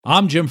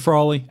I'm Jim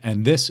Frawley,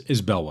 and this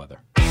is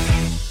Bellwether.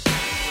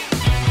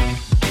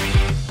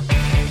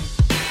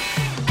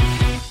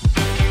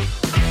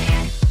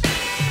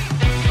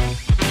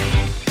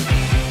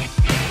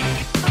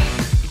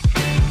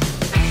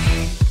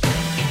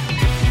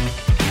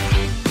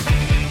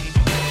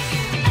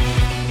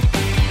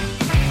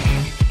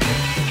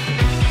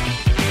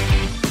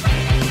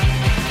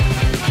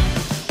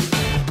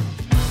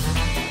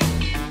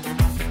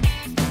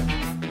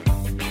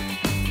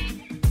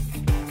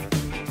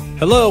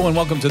 Hello and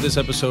welcome to this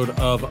episode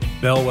of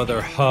Bellwether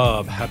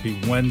Hub. Happy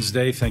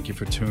Wednesday. Thank you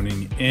for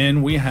tuning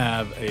in. We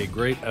have a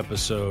great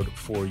episode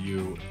for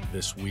you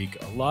this week.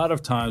 A lot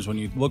of times when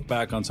you look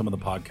back on some of the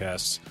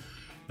podcasts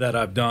that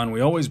I've done, we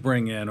always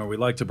bring in, or we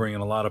like to bring in,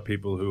 a lot of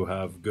people who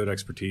have good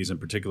expertise in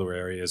particular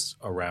areas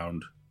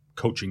around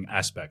coaching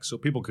aspects. So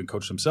people can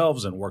coach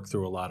themselves and work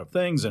through a lot of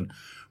things. And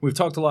we've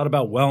talked a lot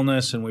about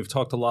wellness, and we've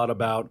talked a lot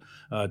about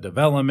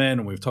development,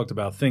 and we've talked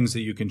about things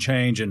that you can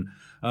change. And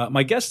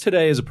my guest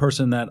today is a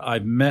person that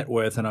I've met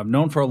with and I've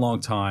known for a long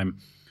time,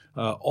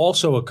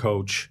 also a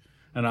coach.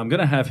 And I'm going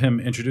to have him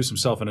introduce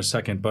himself in a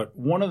second. But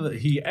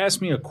he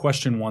asked me a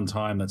question one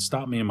time that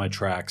stopped me in my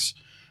tracks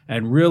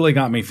and really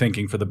got me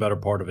thinking for the better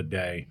part of a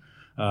day.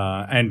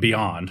 And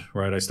beyond,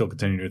 right? I still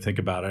continue to think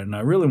about it. And I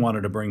really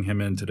wanted to bring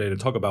him in today to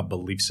talk about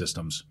belief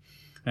systems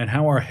and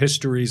how our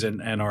histories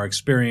and our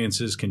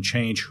experiences can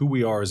change who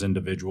we are as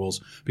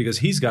individuals, because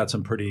he's got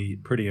some pretty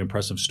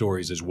impressive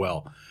stories as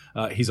well.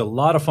 He's a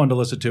lot of fun to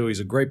listen to. He's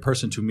a great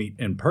person to meet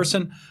in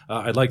person.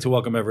 I'd like to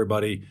welcome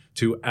everybody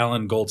to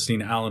Alan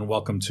Goldstein. Alan,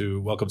 welcome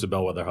to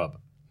Bellwether Hub.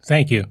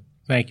 Thank you.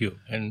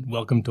 And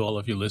welcome to all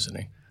of you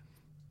listening.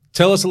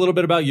 Tell us a little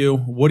bit about you.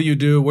 What do you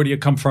do? Where do you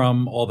come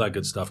from? All that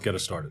good stuff. Get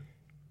us started.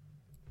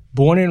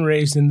 Born and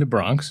raised in the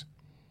Bronx,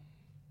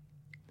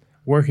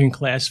 working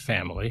class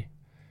family,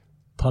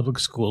 public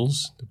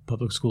schools, the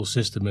public school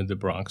system in the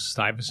Bronx,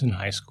 Stuyvesant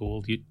High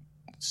School,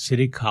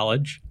 City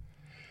College,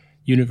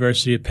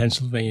 University of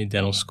Pennsylvania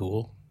Dental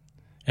School,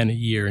 and a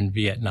year in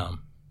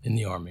Vietnam in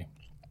the Army.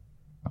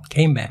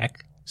 Came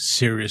back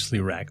seriously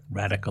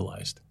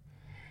radicalized.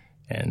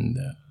 And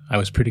I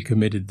was pretty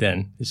committed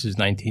then. This is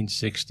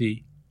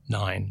 1969,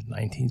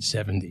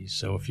 1970.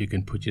 So if you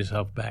can put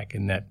yourself back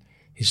in that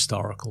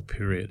historical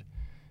period,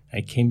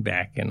 I came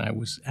back and I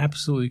was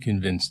absolutely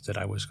convinced that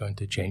I was going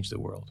to change the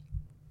world.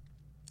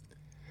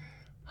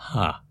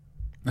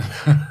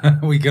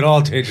 We could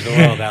all change the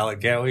world,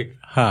 Alec, can't we?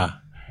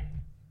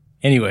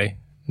 Anyway,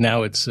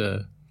 now it's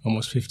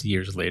almost 50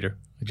 years later.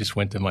 I just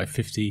went to my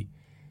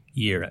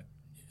 50-year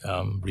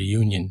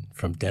reunion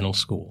from dental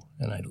school,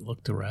 and I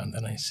looked around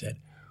and I said,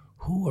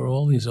 who are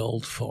all these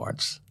old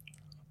farts?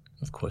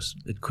 Of course,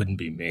 it couldn't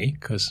be me,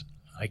 because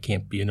I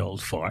can't be an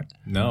old fart.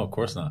 No, of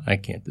course not. I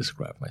can't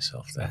describe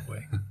myself that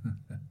way.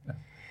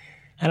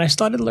 And I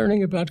started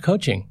learning about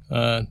coaching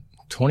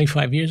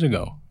 25 years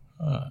ago.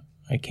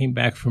 I came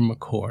back from a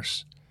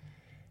course,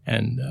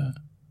 and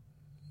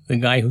the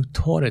guy who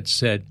taught it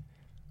said,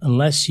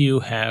 unless you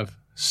have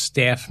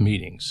staff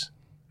meetings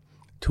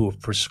to a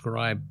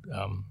prescribed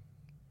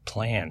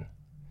plan,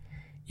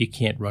 you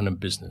can't run a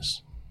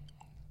business.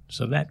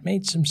 So that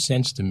made some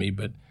sense to me,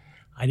 but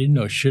I didn't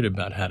know shit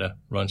about how to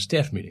run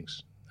staff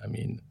meetings. I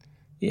mean,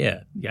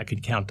 yeah, I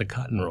could count the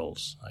cotton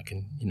rolls. I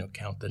can,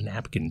 count the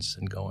napkins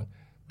and go on.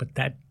 But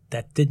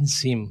that didn't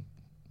seem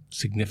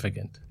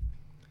significant.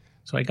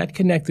 So I got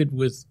connected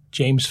with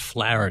James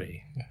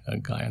Flaherty, a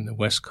guy on the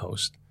West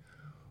Coast,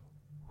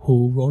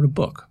 who wrote a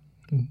book,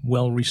 a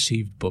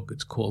well-received book.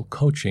 It's called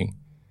Coaching,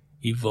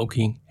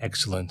 Evoking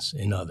Excellence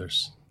in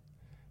Others.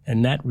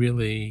 And that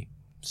really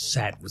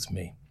sat with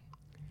me.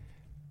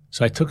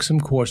 So I took some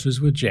courses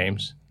with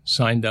James,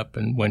 signed up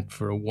and went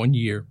for a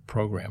 1-year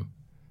program.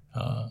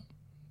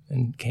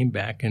 And came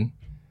back and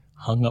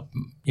hung up,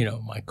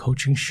 my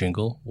coaching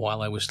shingle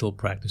while I was still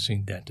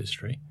practicing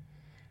dentistry.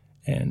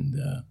 And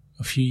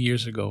a few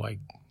years ago, I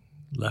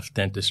left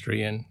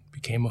dentistry and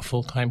became a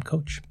full-time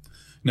coach.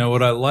 Now,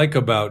 what I like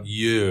about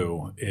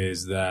you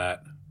is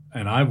that,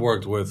 and I've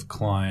worked with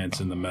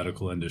clients in the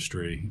medical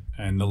industry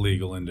and the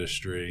legal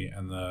industry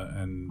and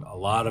a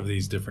lot of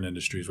these different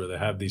industries where they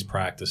have these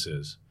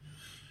practices.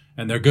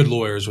 And they're good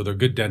lawyers, or they're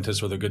good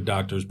dentists, or they're good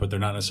doctors, but they're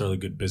not necessarily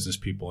good business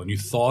people. And you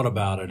thought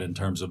about it in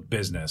terms of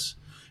business,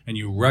 and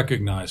you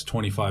recognized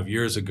 25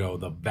 years ago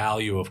the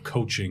value of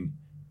coaching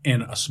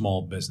in a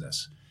small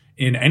business,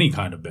 in any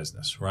kind of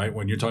business, right?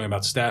 When you're talking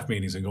about staff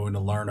meetings and going to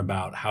learn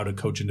about how to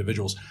coach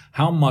individuals,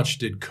 how much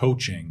did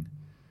coaching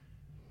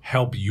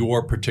help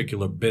your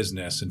particular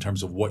business in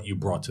terms of what you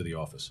brought to the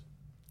office?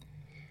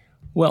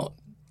 Well,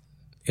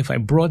 if I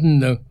broaden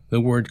the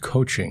word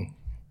coaching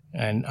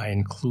and I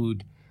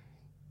include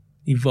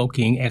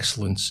evoking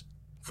excellence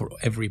for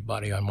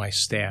everybody on my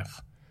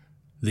staff,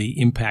 the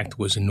impact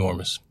was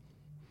enormous.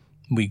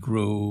 We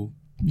grew,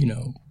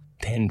 10,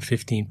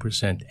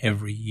 15%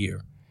 every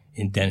year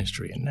in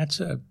dentistry, and that's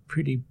a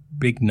pretty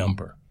big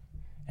number.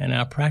 And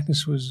our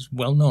practice was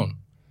well known.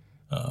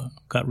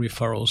 Got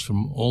referrals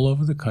from all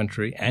over the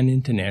country and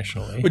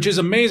internationally. Which is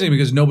amazing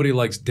because nobody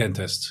likes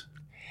dentists.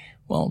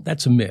 Well,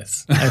 that's a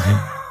myth.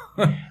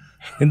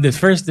 And the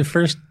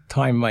first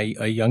time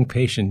a young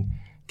patient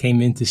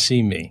came in to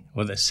see me,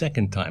 or the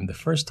second time, the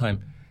first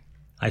time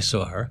I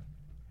saw her,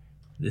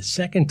 the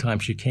second time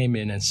she came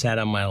in and sat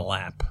on my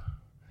lap,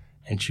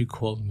 and she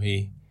called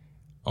me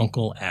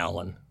Uncle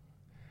Alan.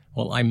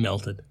 Well, I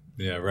melted.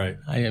 Yeah, right.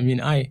 I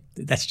mean,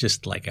 that's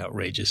just like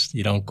outrageous.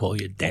 You don't call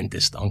your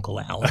dentist Uncle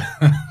Alan,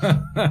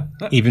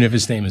 even if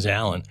his name is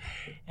Alan.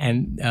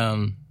 And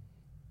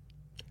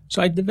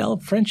so I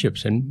developed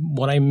friendships, and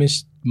what I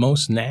miss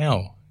most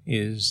now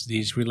is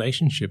these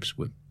relationships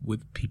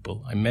with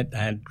people. I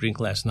had a drink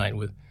last night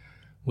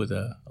with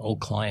an old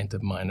client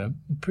of mine, a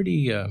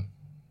pretty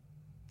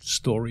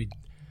storied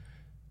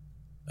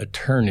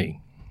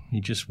attorney. He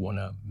just won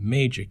a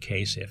major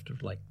case after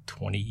like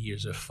 20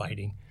 years of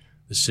fighting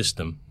the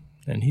system.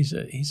 And he's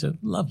a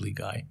lovely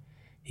guy.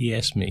 He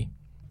asked me,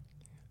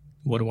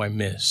 what do I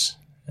miss?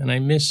 And I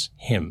miss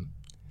him.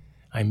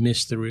 I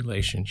miss the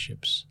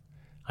relationships.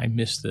 I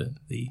miss the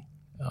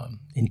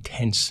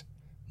intenseness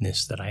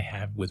that I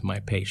have with my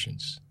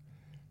patients.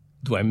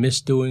 Do I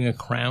miss doing a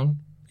crown?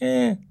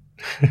 Do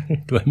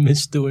I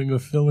miss doing a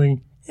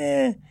filling?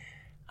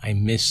 I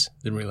miss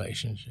the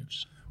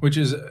relationships. Which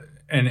is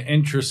an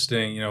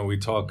interesting, we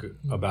talk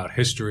about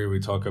history, we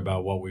talk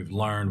about what we've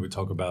learned, we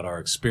talk about our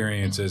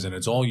experiences, and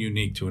it's all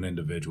unique to an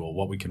individual,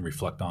 what we can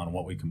reflect on,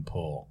 what we can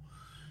pull.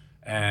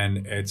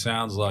 And it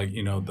sounds like,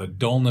 the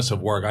dullness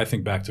of work, I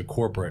think back to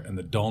corporate and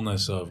the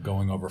dullness of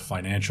going over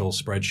financial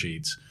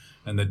spreadsheets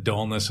and the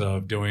dullness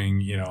of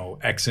doing,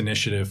 X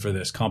initiative for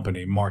this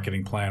company,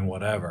 marketing plan,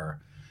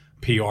 whatever,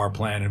 PR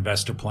plan,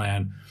 investor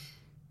plan.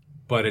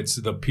 But it's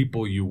the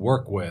people you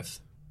work with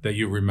that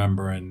you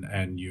remember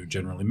and you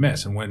generally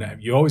miss. And when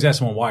you always ask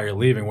someone why you're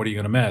leaving, what are you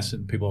going to miss?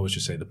 And people always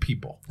just say the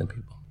people. The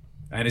people.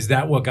 And is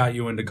that what got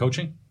you into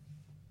coaching?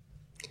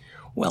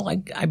 Well,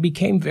 I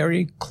became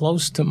very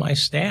close to my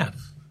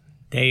staff.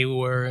 They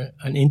were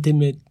an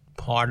intimate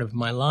part of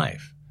my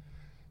life.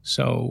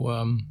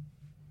 So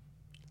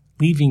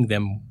leaving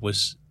them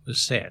was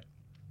sad.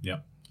 Yeah.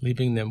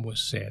 Leaving them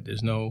was sad.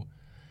 There's no,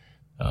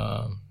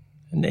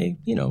 and they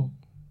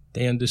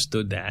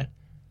understood that.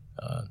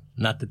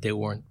 Not that they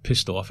weren't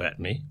pissed off at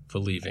me for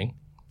leaving.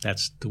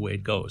 That's the way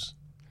it goes.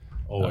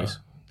 Always.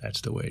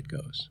 That's the way it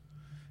goes.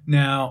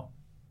 Now,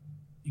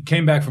 you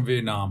came back from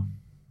Vietnam.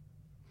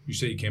 You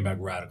say you came back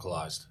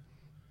radicalized.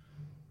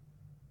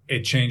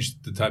 It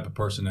changed the type of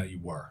person that you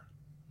were.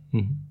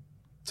 Mm-hmm.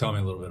 Tell me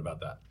a little bit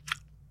about that.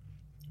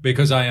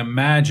 Because I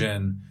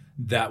imagine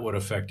that would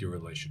affect your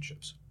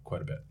relationships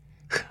quite a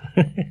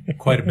bit.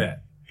 Quite a bit.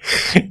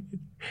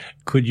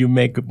 Could you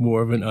make it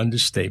more of an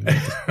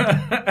understatement?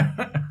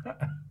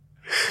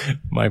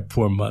 My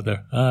poor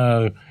mother.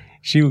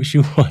 She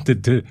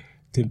wanted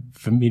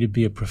for me to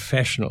be a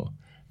professional,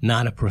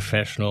 not a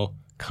professional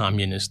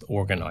communist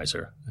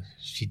organizer.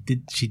 She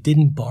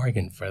didn't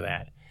bargain for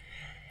that.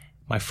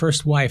 My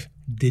first wife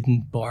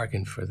didn't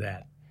bargain for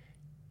that.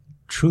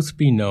 Truth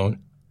be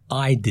known,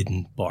 I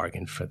didn't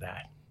bargain for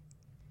that.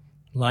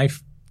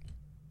 Life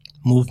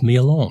moved me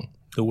along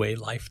the way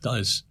life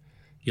does.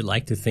 You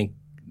like to think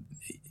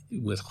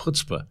with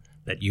chutzpah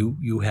that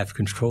you have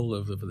control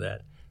over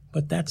that.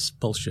 But that's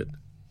bullshit.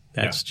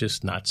 That's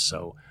just not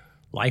so.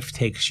 Life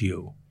takes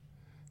you.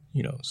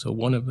 So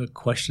one of the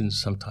questions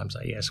sometimes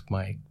I ask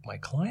my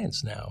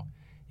clients now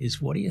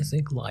is, what do you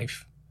think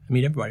life,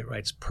 everybody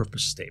writes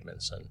purpose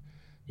statements and,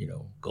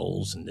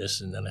 goals and this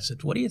and then. I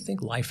said, what do you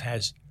think life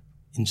has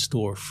in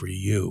store for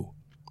you?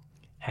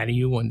 How do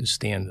you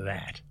understand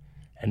that?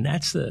 And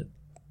that's a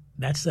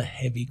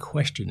heavy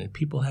question, and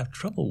people have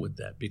trouble with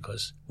that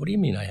because what do you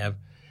mean I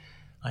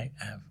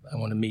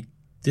want to meet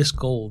this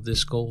goal,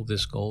 this goal,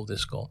 this goal,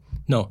 this goal.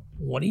 No,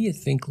 what do you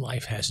think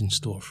life has in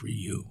store for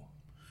you?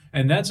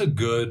 And that's a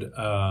good,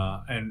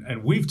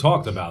 and we've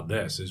talked about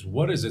this, is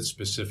what is it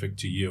specific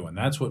to you? And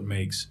that's what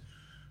makes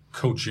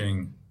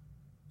coaching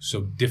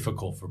so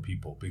difficult for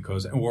people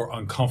or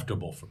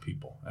uncomfortable for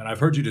people. And I've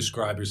heard you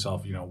describe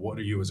yourself, what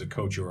are you as a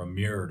coach? You're a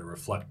mirror to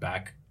reflect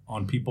back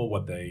on people,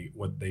 what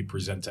they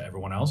present to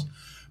everyone else.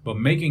 But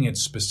making it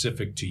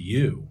specific to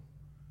you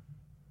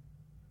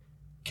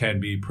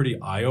can be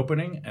pretty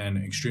eye-opening and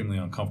extremely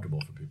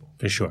uncomfortable for people.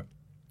 For sure.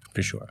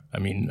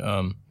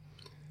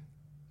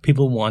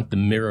 People want the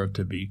mirror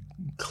to be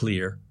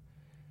clear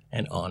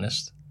and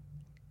honest.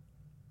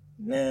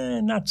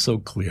 Not so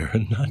clear.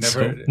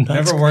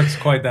 Never works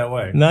quite that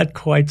way. Not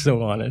quite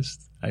so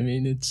honest.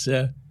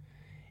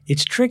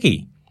 It's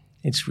tricky.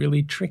 It's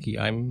really tricky.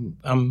 I'm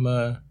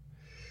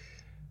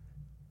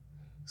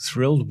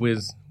thrilled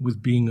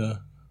with being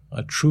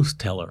a truth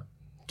teller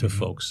to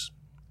folks.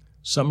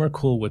 Some are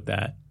cool with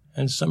that,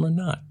 and some are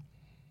not.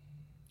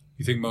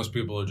 You think most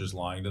people are just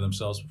lying to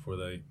themselves before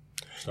they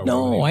start?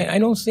 No, I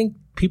don't think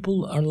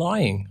people are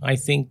lying. I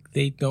think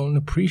they don't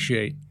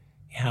appreciate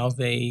how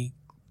they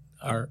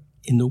are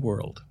in the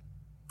world,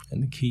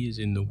 and the key is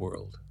in the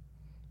world.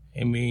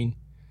 You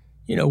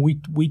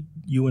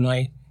and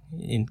I,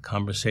 in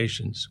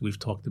conversations, we've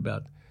talked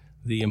about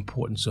the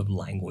importance of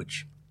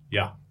language.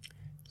 Yeah.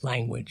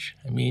 Language.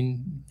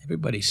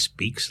 Everybody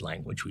speaks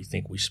language. We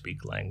think we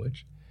speak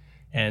language.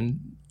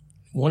 And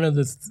one of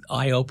the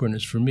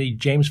eye-openers for me,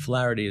 James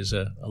Flaherty is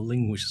a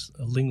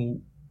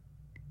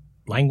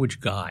language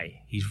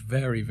guy. He's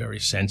very, very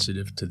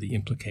sensitive to the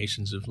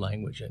implications of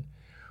language. And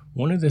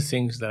one of the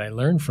things that I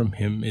learned from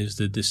him is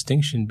the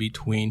distinction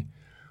between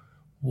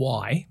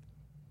why,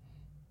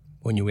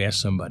 when you ask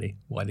somebody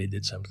why they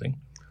did something,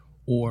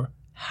 or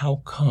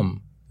how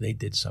come they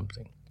did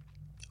something.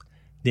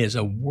 There's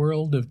a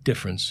world of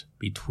difference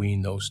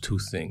between those two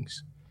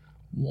things.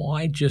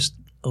 Why just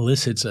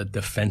elicits a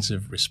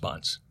defensive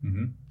response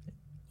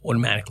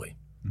automatically.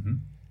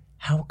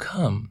 How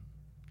come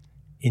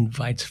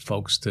invites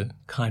folks to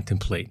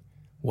contemplate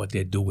what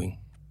they're doing.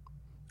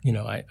 You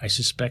know, I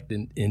suspect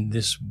in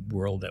this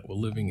world that we're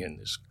living in,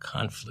 this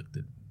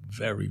conflicted,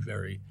 very,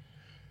 very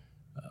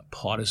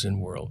partisan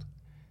world,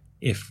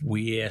 if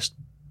we asked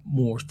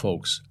more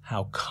folks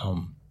how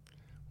come,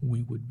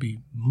 we would be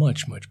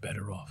much, much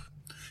better off.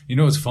 You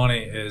know what's funny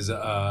is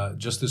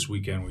just this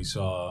weekend we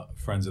saw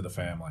Friends of the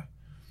Family,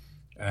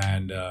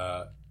 and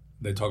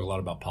they talk a lot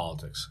about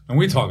politics. And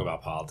we talk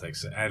about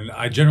politics. And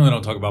I generally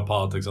don't talk about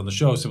politics on the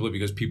show simply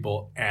because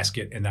people ask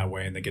it in that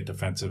way and they get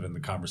defensive, and the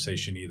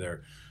conversation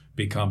either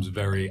becomes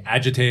very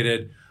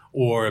agitated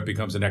or it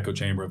becomes an echo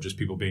chamber of just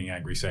people being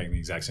angry, saying the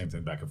exact same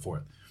thing back and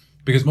forth.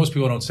 Because most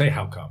people don't say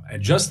how come.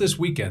 And just this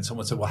weekend,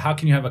 someone said, well, how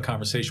can you have a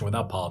conversation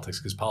without politics?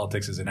 Because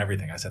politics isn't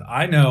everything. I said,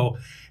 I know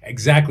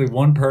exactly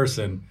one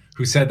person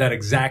who said that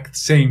exact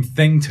same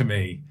thing to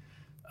me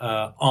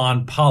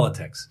on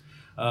politics.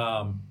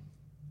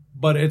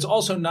 But it's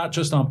also not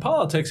just on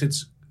politics.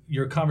 It's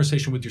your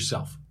conversation with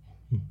yourself.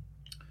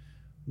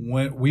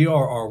 When we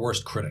are our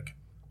worst critic,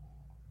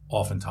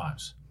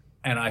 oftentimes.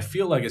 And I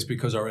feel like it's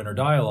because our inner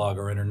dialogue,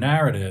 our inner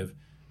narrative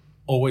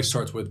always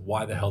starts with,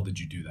 why the hell did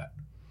you do that?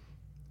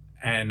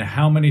 And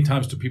how many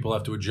times do people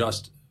have to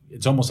adjust?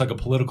 It's almost like a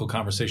political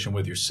conversation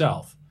with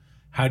yourself.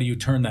 How do you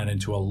turn that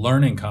into a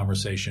learning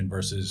conversation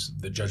versus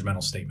the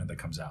judgmental statement that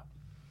comes out?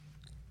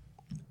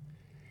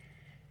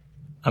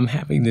 I'm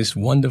having this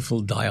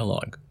wonderful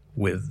dialogue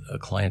with a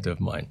client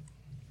of mine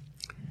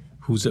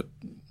who's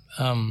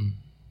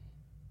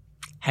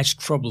has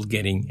trouble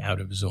getting out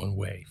of his own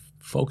way.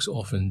 Folks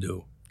often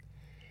do.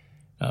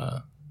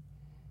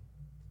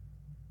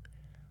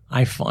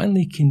 I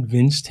finally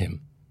convinced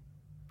him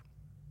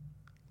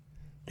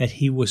that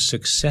he was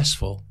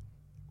successful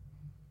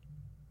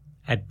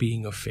at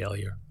being a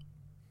failure.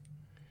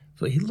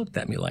 So he looked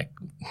at me like,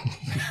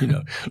 you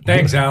know.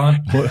 Thanks,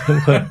 Alan.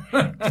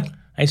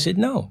 I said,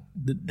 no,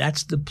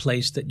 that's the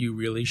place that you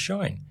really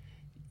shine.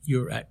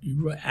 You're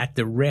at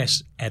the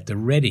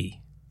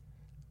ready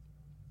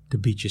to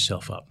beat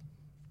yourself up.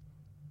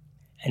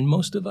 And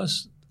most of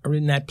us are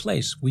in that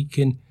place. We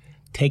can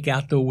take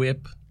out the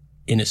whip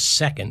in a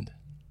second,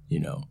 you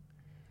know.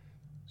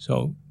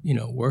 So, you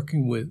know,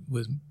 working with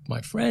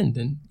my friend,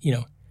 and, you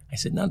know, I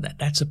said, no,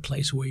 that's a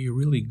place where you're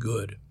really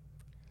good.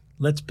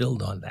 Let's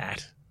build on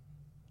that.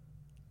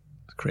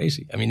 It's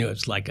crazy. I mean, you know,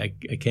 it's like I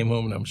came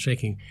home and I'm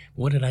shaking.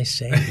 What did I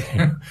say?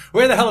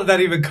 Where the hell did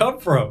that even come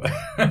from?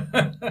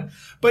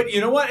 But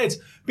you know what? It's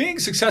being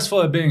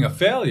successful at being a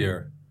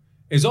failure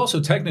is also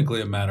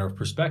technically a matter of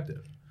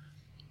perspective.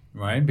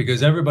 Right?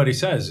 Because everybody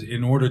says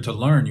in order to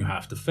learn, you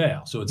have to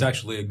fail. So it's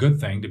actually a good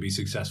thing to be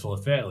successful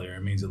at failure.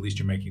 It means at least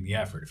you're making the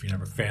effort. If you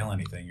never fail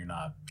anything, you're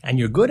not. And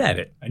you're good at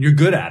it. And you're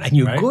good at it. And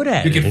you're right? good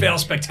at it. You can fail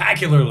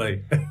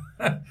spectacularly,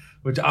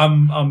 which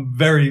I'm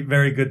very,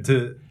 very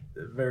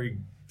very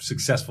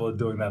successful at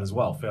doing that as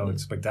well, failing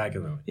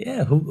spectacularly.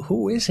 Yeah,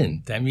 who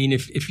isn't? I mean,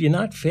 if you're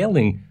not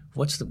failing,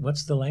 what's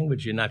the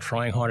language? You're not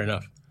trying hard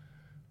enough.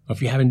 Or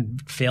if you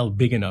haven't failed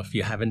big enough,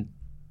 you haven't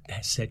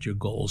set your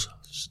goals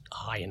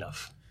high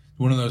enough.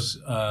 One of those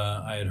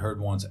I had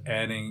heard once,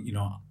 adding, you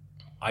know,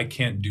 I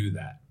can't do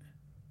that.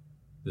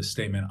 The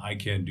statement, I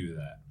can't do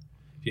that.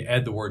 If you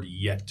add the word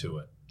yet to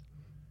it,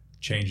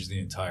 changes the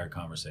entire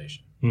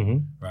conversation,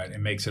 right? It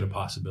makes it a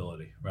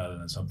possibility rather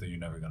than something you're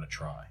never going to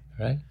try.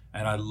 Right.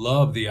 And I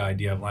love the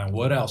idea of like,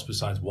 what else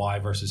besides why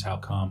versus how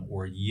come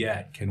or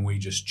yet can we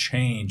just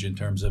change in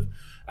terms of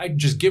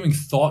just giving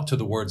thought to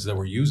the words that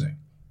we're using?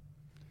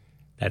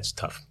 That's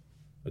tough.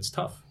 It's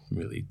tough.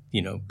 Really,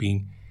 you know,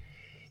 being...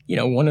 You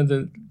know, one of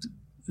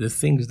the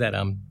things that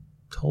I'm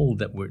told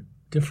that we're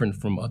different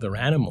from other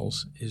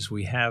animals is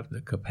we have the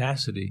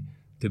capacity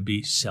to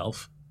be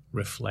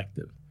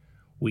self-reflective.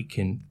 We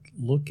can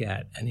look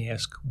at and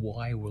ask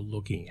why we're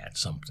looking at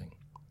something,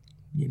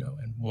 you know,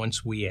 and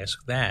once we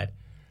ask that,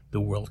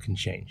 the world can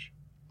change.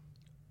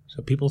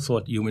 So people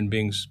thought human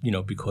beings, you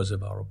know, because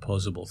of our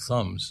opposable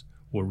thumbs,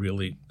 were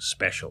really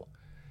special.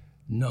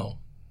 No.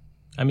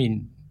 I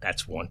mean,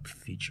 that's one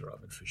feature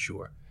of it for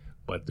sure.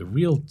 But the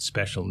real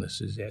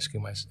specialness is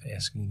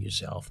asking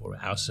yourself or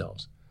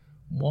ourselves,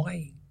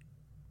 why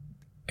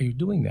are you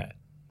doing that?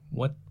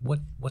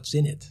 What's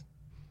in it?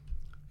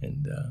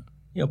 And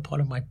you know,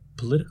 part of my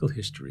political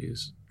history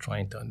is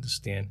trying to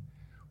understand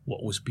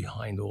what was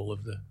behind all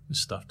of the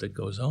stuff that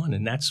goes on,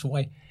 and that's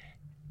why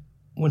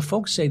when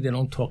folks say they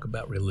don't talk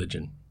about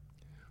religion,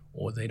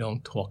 or they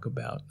don't talk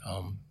about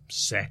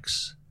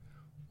sex,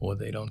 or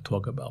they don't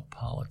talk about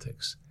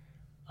politics,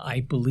 I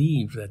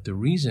believe that the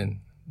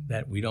reason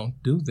that we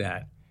don't do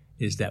that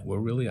is that we're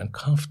really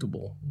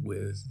uncomfortable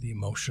with the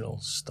emotional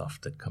stuff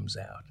that comes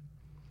out.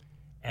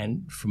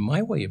 And from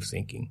my way of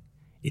thinking,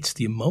 it's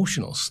the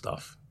emotional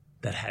stuff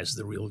that has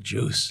the real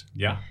juice.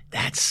 Yeah.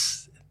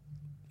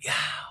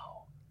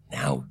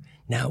 Now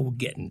we're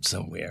getting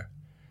somewhere.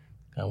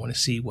 I want to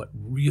see what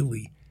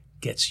really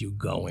gets you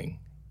going.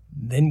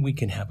 Then we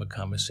can have a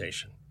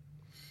conversation.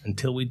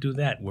 Until we do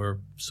that, we're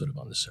sort of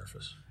on the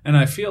surface. And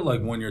I feel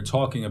like when you're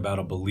talking about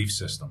a belief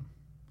system,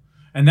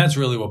 and that's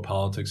really what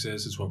politics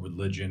is, it's what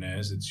religion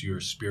is, it's your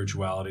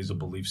spirituality is a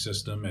belief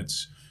system,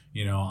 it's,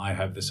 I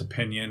have this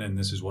opinion and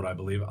this is what I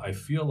believe. I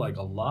feel like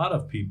a lot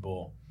of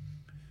people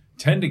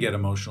tend to get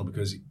emotional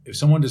because if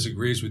someone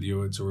disagrees with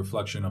you, it's a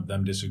reflection of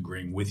them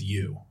disagreeing with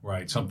you,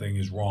 right? Something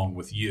is wrong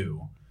with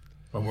you,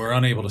 but we're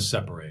unable to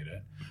separate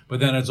it. But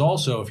then it's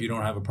also, if you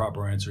don't have a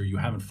proper answer, you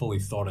haven't fully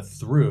thought it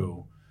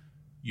through,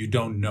 you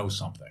don't know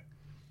something.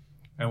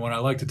 And what I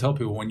like to tell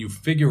people, when you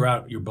figure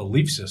out your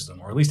belief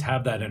system, or at least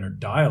have that inner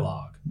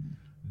dialogue,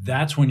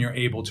 that's when you're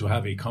able to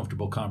have a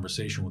comfortable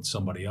conversation with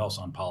somebody else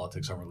on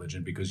politics or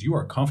religion, because you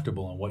are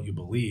comfortable in what you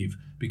believe,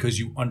 because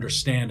you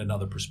understand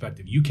another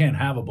perspective. You can't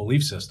have a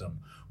belief system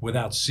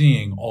without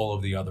seeing all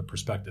of the other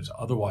perspectives.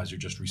 Otherwise, you're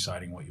just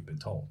reciting what you've been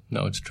told.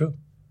 No, it's true.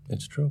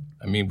 It's true.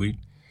 I mean,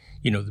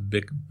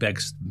 the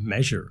best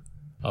measure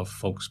of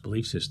folks'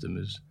 belief system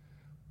is,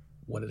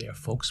 what do their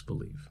folks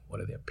believe? What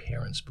do their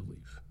parents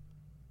believe?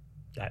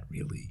 That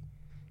really,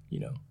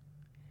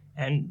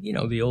 And,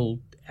 the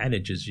old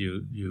adage is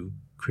you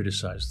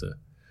criticize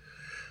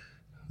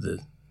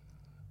the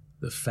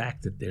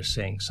fact that they're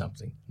saying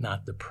something,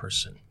 not the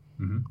person.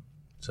 Mm-hmm.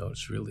 So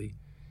it's really,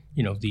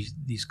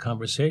 these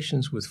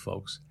conversations with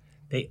folks.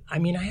 I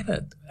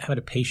had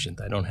a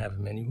patient, I don't have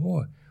him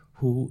anymore,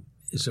 who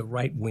is a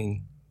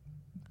right-wing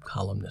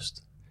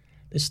columnist.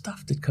 The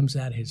stuff that comes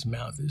out of his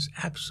mouth is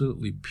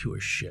absolutely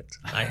pure shit.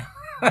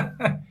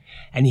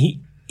 And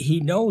he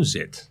knows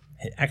it.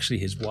 Actually,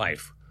 his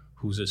wife,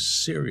 who's a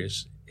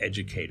serious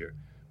educator,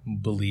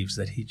 believes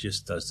that he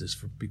just does this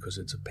because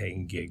it's a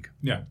paying gig.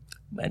 Yeah.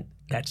 And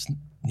that's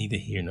neither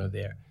here nor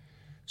there.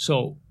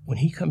 So when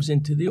he comes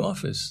into the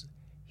office,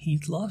 he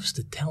loves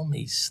to tell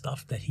me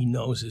stuff that he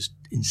knows is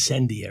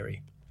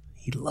incendiary.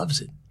 He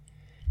loves it.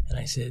 And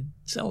I said,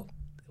 so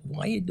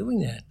why are you doing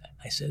that?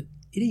 I said,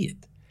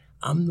 idiot.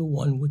 I'm the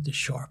one with the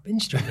sharp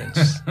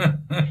instruments.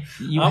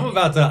 I'm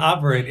about to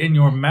operate in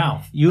your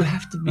mouth. You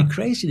have to be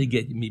crazy to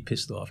get me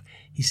pissed off.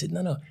 He said,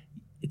 no,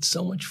 it's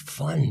so much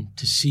fun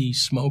to see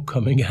smoke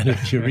coming out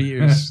of your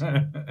ears.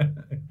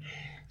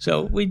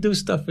 So we do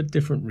stuff for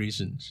different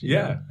reasons.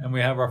 Yeah, and we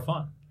have our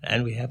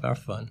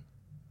fun.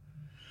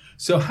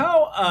 So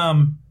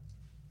how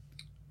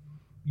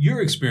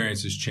your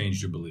experience has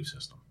changed your belief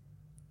system.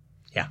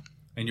 Yeah.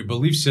 And your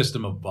belief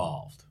system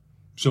evolved.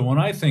 So when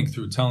I think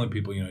through telling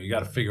people, you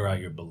got to figure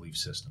out your belief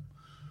system,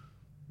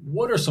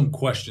 what are some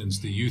questions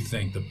do you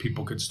think that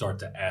people could start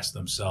to ask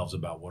themselves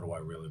about, what do I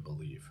really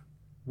believe?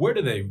 Where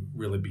do they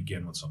really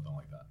begin with something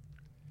like that?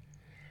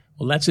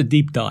 Well, that's a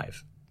deep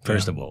dive,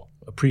 first of all.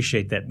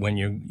 Appreciate that when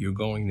you're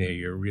going there,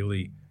 you're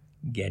really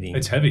getting...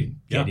 It's heavy.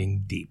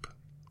 Getting deep.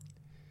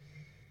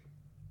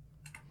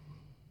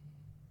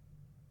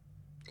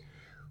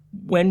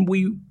 When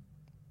we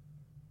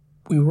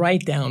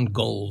write down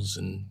goals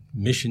and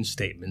mission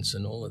statements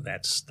and all of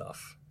that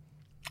stuff,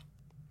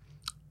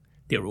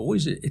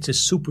 it's a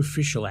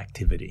superficial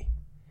activity.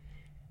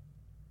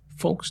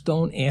 Folks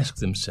don't ask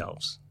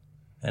themselves,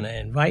 and I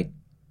invite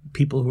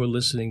people who are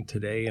listening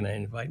today, and I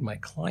invite my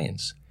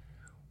clients,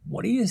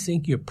 what do you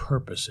think your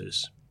purpose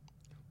is?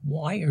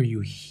 Why are you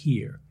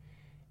here?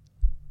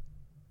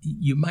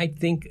 You might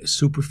think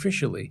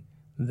superficially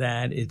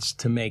that it's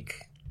to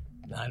make,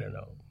 I don't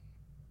know,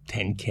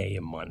 $10K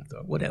a month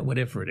or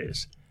whatever it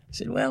is. I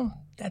said,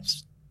 well,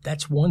 that's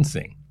one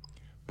thing.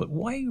 But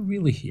why are you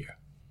really here?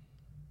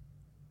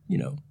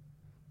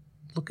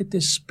 Look at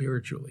this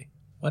spiritually.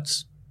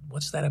 What's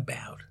that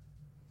about?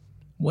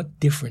 What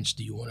difference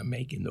do you want to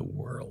make in the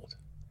world?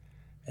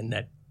 And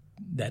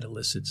that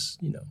elicits,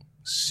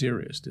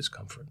 serious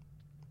discomfort.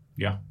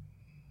 Yeah.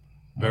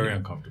 Very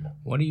uncomfortable.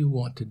 What do you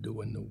want to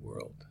do in the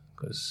world?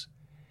 Because,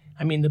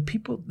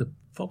 the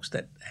folks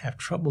that have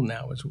trouble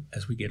now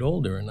as we get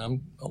older, and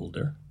I'm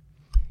older,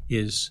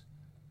 is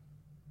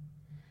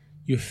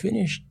you're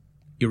finished,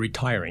 you're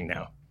retiring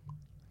now.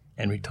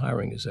 And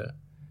retiring is a,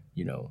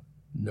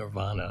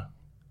 nirvana,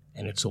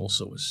 and it's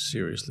also a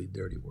seriously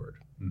dirty word.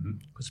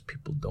 Because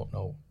people don't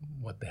know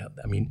what the hell.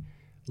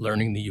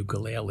 Learning the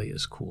ukulele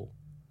is cool,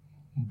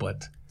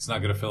 but it's not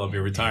going to fill up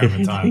your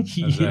retirement time.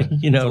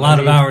 It's a lot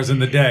of hours in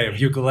the day of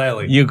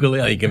ukulele.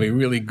 Ukulele can be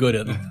really good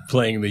at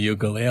playing the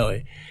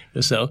ukulele.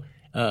 So,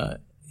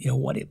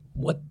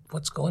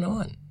 what's going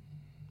on?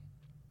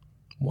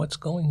 What's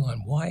going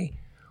on? Why?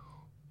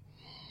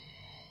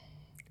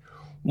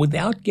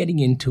 Without getting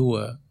into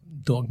a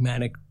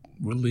dogmatic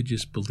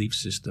religious belief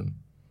system,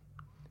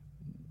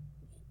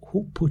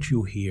 who put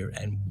you here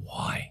and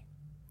why?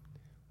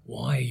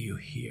 Why are you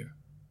here?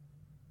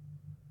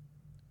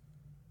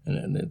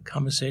 And the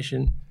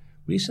conversation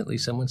recently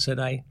someone said,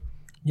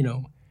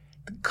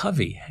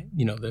 Covey,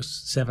 the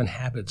 7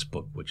 Habits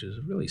book, which is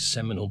a really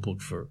seminal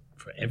book for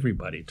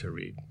everybody to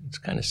read. It's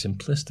kind of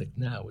simplistic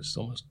now. It's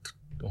almost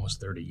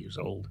 30 years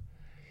old.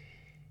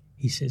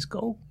 He says,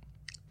 go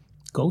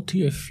to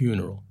your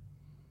funeral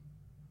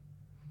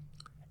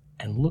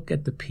and look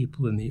at the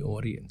people in the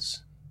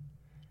audience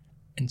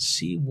and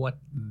see what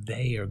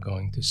they are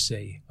going to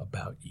say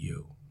about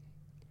you.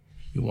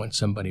 You want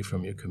somebody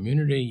from your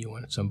community, you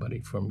want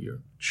somebody from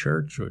your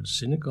church or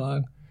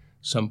synagogue,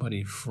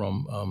 somebody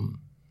from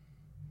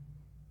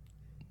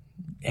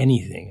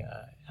anything.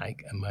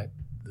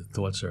 The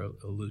thoughts are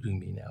eluding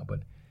me now, but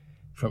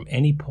from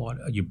any part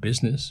of your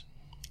business,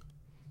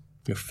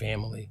 your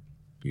family,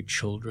 your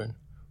children,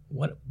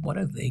 what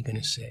are they going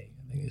to say?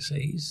 They're going to say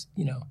he's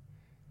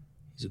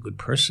a good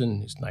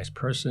person, he's a nice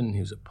person,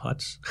 he's a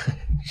putz.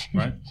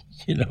 Right.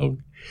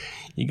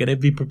 You got to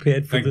be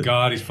prepared for Thank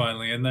God he's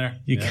finally in there.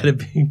 You got to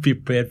be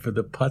prepared for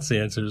the putz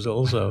answers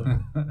also.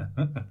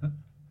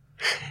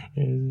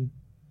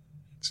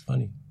 It's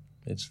funny.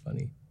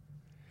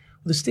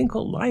 Well, this thing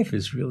called life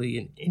is really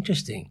an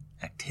interesting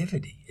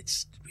activity.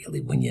 It's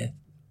really when you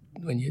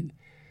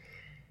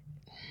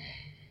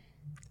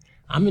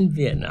I'm in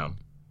Vietnam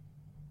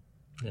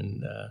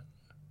and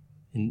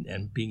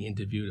being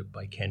interviewed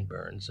by Ken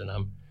Burns, and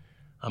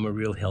I'm a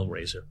real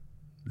hellraiser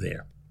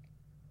there.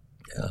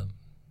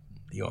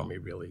 The Army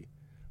really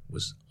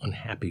was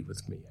unhappy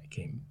with me. I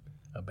came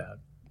about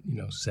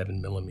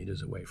 7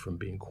 millimeters away from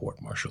being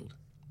court-martialed.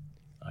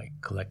 I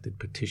collected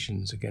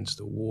petitions against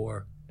the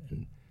war,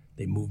 and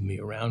they moved me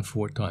around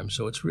 4 times.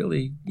 So it's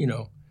really,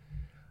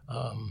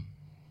 but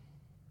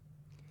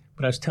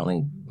I was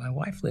telling my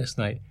wife last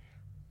night,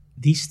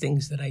 these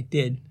things that I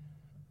did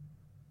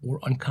were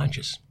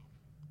unconscious.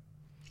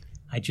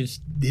 I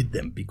just did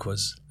them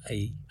because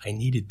I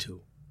needed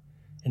to.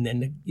 And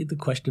then the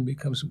question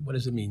becomes, what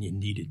does it mean you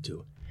needed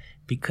to?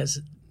 Because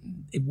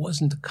it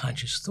wasn't a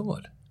conscious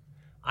thought.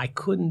 I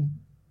couldn't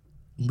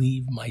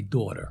leave my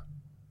daughter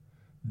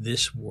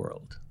this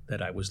world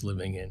that I was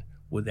living in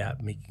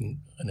without making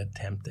an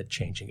attempt at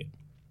changing it.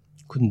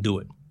 Couldn't do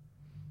it.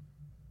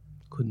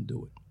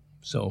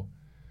 So,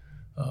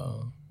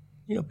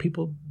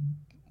 people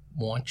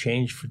want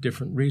change for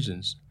different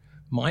reasons.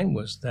 Mine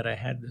was that I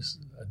had this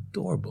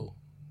adorable,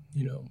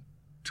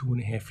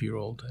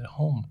 2.5-year-old at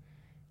home,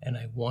 and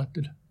I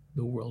wanted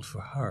the world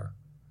for her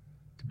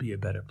to be a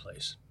better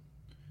place.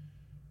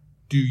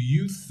 Do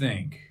you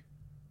think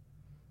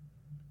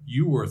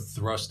you were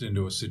thrust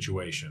into a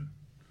situation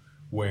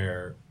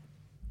where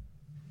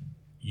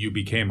you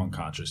became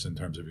unconscious in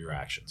terms of your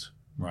actions,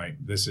 right?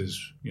 This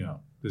is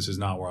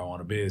not where I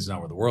want to be. This is not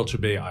where the world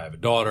should be. I have a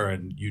daughter,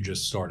 and you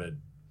just started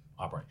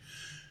operating.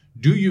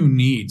 Do you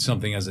need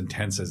something as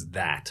intense as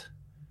that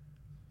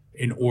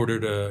in order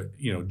to,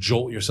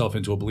 jolt yourself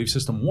into a belief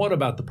system? What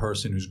about the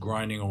person who's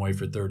grinding away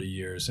for 30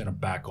 years in a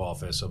back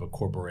office of a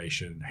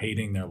corporation,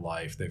 hating their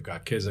life? They've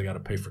got kids they got to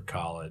pay for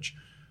college.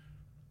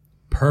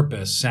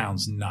 Purpose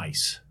sounds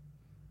nice,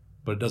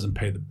 but it doesn't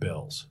pay the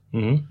bills.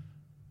 Mm-hmm.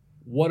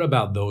 What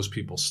about those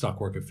people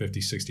stuck working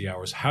 50, 60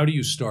 hours? How do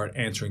you start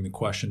answering the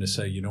question to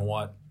say, you know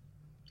what?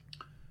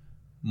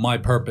 My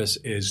purpose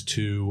is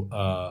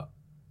to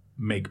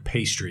make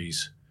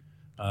pastries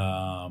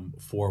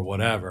for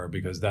whatever,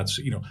 because that's,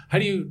 how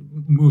do you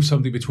move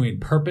something between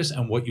purpose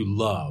and what you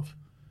love?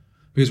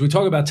 Because we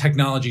talk about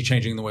technology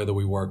changing the way that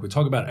we work. We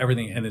talk about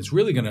everything, and it's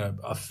really going to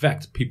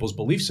affect people's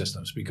belief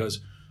systems,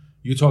 because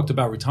you talked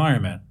about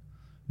retirement.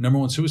 Number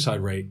 1 suicide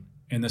rate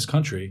in this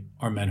country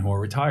are men who are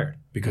retired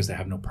because they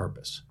have no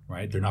purpose,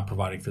 right? They're not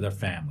providing for their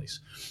families.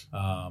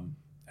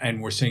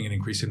 And we're seeing an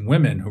increase in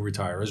women who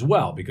retire as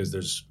well, because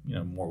there's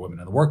more women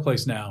in the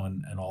workplace now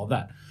and all of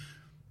that.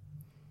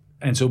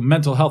 And so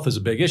mental health is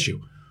a big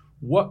issue.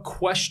 What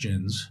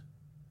questions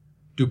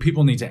do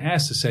people need to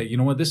ask to say, you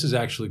know what, this is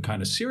actually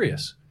kind of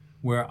serious,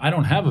 where I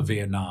don't have a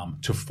Vietnam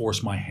to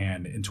force my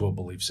hand into a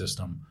belief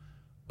system,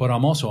 but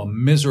I'm also a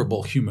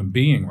miserable human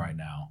being right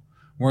now,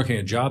 working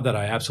a job that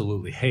I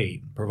absolutely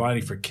hate,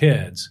 providing for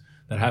kids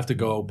that have to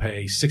go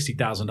pay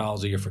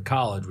 $60,000 a year for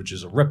college, which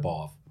is a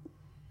ripoff.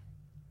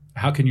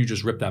 How can you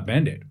just rip that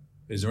Band-Aid?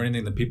 Is there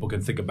anything that people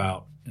can think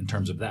about in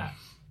terms of that?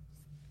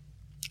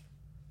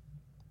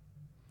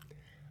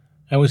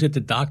 I was at the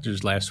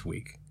doctor's last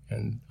week,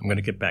 and I'm going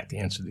to get back to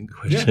answering the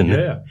question.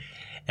 Yeah.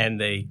 And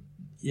they,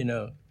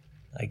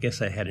 I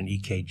guess I had an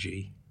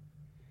EKG,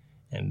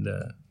 and,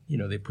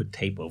 they put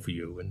tape over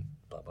you and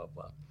blah, blah,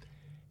 blah.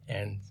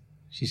 And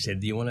she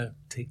said, do you want to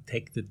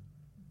take the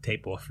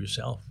tape off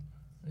yourself?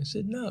 I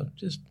said, no,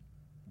 just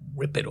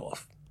rip it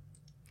off.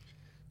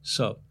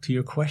 So to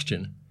your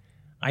question,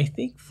 I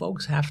think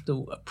folks have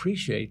to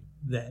appreciate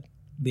that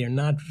they're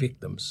not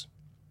victims.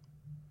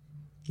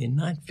 They're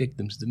not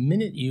victims. The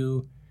minute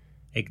you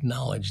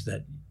acknowledge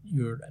that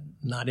you're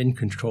not in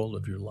control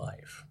of your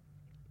life,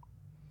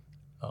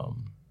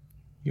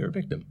 you're a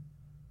victim.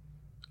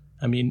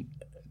 I mean,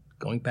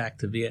 going back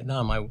to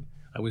Vietnam,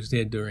 I was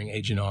there during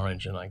Agent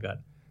Orange, and I got,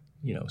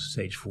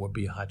 stage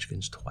 4B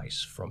Hodgkin's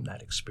twice from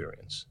that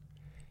experience.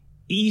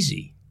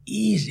 Easy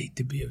easy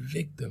to be a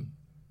victim,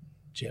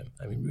 Jim.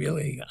 I mean,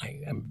 really,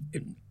 I'm,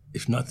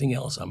 if nothing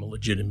else, I'm a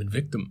legitimate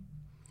victim.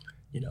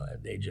 You know, I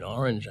have Agent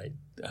Orange, I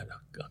have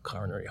a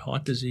coronary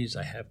heart disease,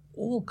 I have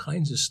all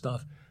kinds of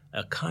stuff,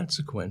 a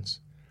consequence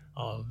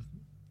of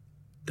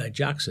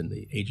digoxin,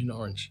 the Agent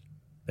Orange,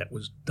 that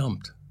was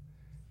dumped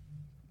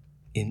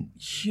in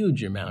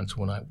huge amounts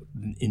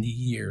in the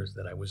years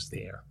that I was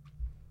there.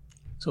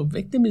 So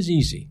victim is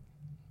easy,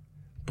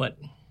 but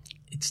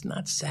it's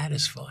not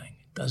satisfying.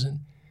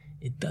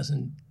 It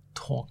doesn't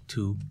talk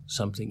to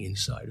something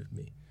inside of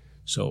me.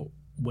 So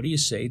what do you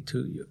say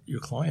to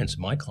your clients,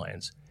 my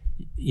clients?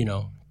 You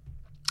know,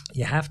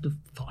 you have to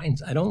find,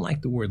 I don't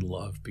like the word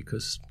love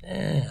because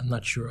I'm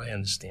not sure I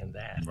understand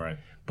that. Right.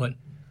 But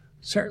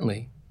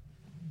certainly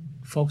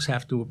folks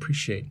have to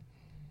appreciate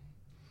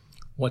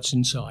what's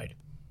inside.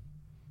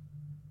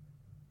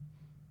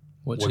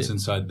 What's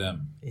inside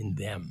them? In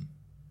them.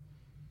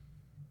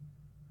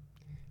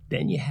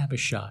 Then you have a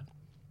shot.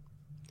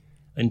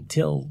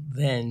 Until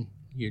then,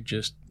 you're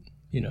just,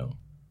 you know,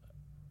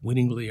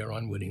 wittingly or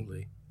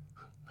unwittingly.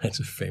 That's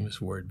a famous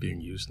word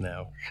being used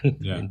now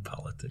in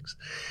politics.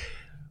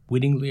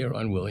 Wittingly or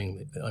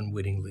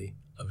unwittingly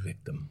a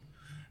victim.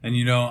 And,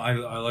 you know, I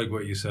like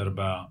what you said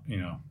about, you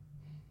know,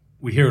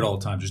 we hear it all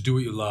the time. Just do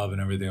what you love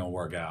and everything will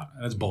work out.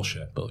 And that's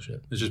bullshit.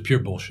 Bullshit. It's just pure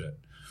bullshit.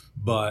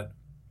 But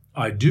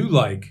I do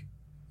like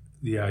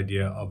the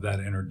idea of that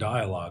inner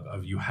dialogue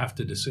of you have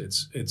to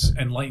it's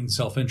enlightened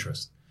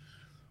self-interest.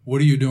 What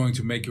are you doing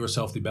to make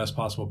yourself the best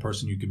possible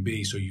person you can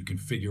be so you can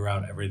figure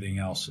out everything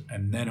else,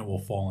 and then it will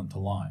fall into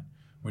line.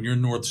 When your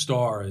North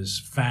Star is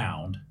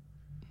found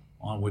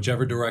on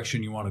whichever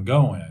direction you want to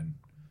go in,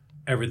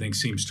 everything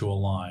seems to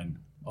align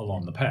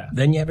along the path.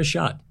 Then you have a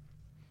shot.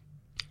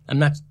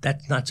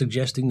 That's not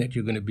suggesting that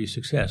you're going to be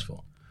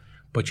successful,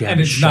 but you have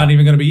a shot. And it's not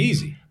even going to be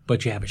easy.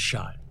 But you have a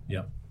shot.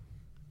 Yep.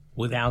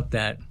 Without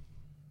that,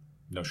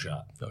 no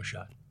shot. No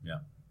shot.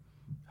 Yeah.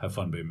 Have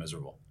fun being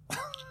miserable.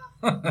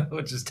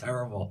 Which is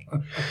terrible.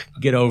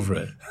 Get over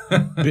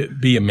it.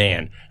 Be a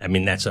man. I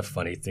mean, that's a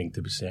funny thing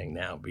to be saying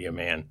now. Be a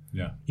man.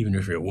 Yeah. Even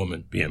if you're a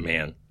woman, be a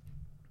man.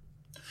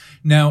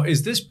 Now,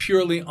 is this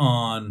purely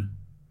on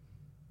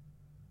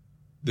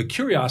the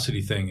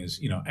curiosity thing is,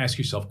 you know, ask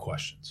yourself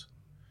questions.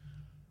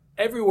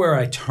 Everywhere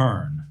I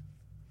turn,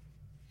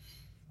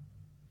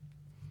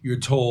 you're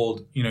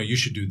told, you know, you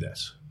should do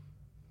this.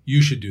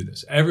 You should do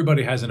this.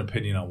 Everybody has an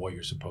opinion on what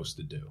you're supposed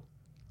to do,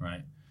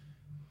 right?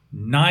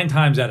 9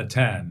 times out of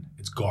 10,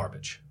 it's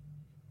garbage,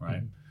 right?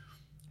 Mm-hmm.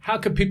 How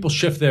could people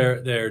shift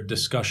their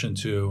discussion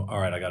to, all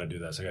right, I got to do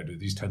this. I got to do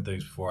these 10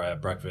 things before I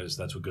have breakfast.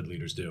 That's what good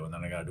leaders do. And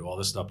then I got to do all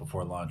this stuff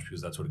before lunch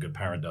because that's what a good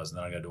parent does. And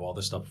then I got to do all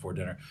this stuff before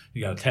dinner.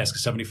 You got a task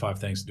of 75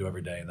 things to do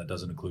every day, and that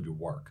doesn't include your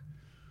work.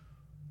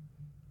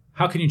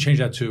 How can you change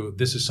that to,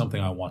 this is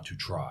something I want to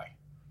try?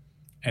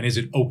 And is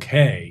it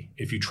okay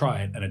if you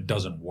try it and it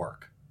doesn't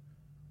work?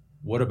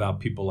 What about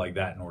people like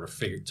that in order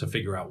to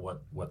figure out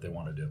what they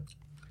want to do?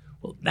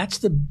 Well, that's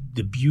the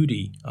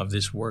beauty of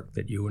this work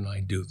that you and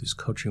I do, this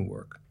coaching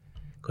work.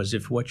 Because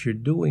if what you're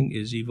doing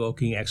is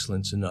evoking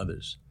excellence in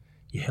others,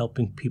 you're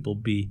helping people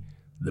be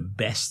the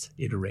best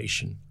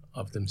iteration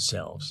of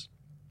themselves.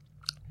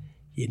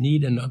 You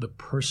need another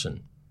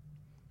person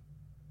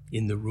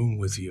in the room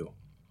with you.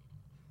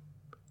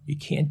 You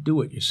can't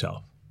do it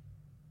yourself.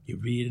 You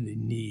really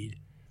need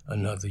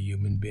another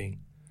human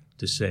being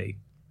to say,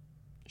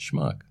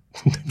 schmuck.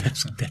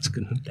 that's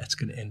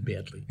gonna end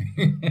badly.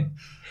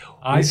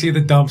 I see the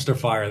dumpster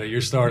fire that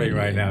you're starting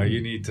right now.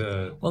 You need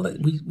to. Well,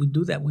 we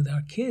do that with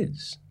our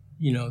kids.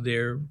 You know,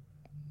 they're,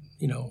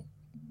 you know,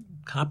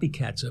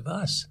 copycats of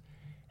us,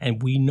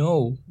 and we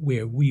know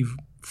where we've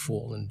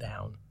fallen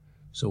down.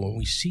 So when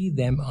we see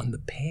them on the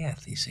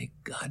path, they say,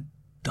 "God,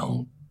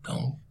 don't.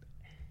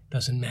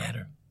 Doesn't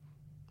matter.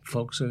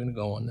 Folks are going to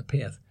go on the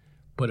path."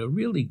 But a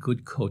really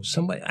good coach,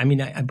 somebody. I mean,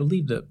 I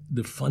believe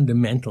the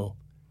fundamental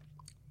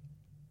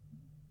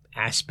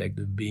aspect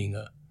of being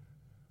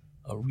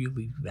a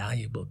really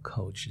valuable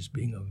coach is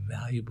being a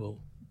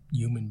valuable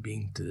human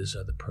being to this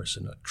other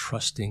person, a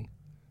trusting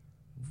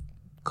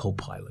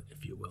co-pilot,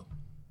 if you will.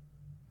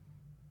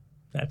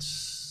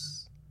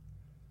 That's,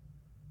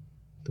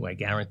 do I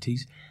guarantee?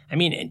 I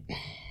mean,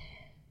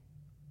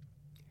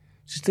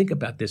 just think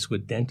about this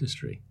with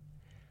dentistry.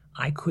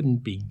 I couldn't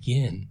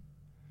begin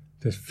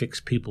to fix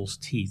people's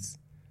teeth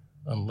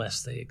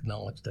unless they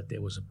acknowledged that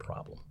there was a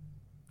problem.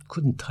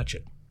 Couldn't touch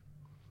it.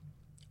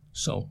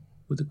 So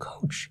with a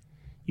coach,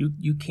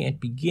 you can't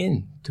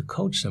begin to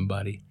coach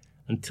somebody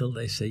until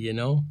they say, you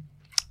know,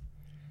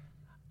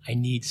 I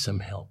need some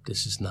help.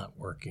 This is not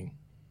working.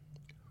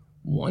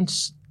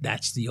 Once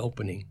that's the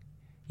opening,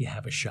 you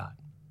have a shot.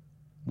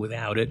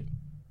 Without it,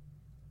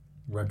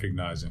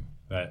 recognizing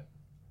that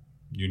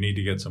you need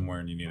to get somewhere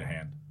and you need a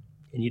hand.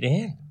 You need a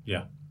hand.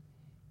 Yeah.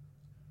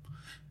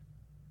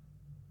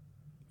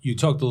 You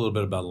talked a little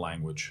bit about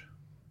language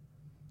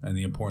and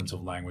the importance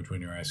of language when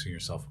you're asking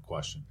yourself a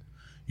question.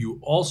 You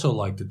also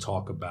like to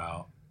talk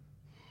about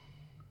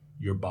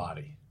your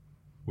body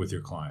with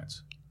your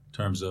clients in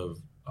terms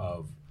of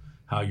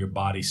how your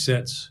body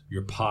sits,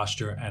 your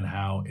posture, and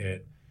how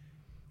it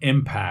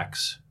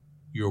impacts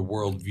your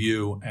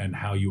worldview and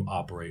how you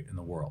operate in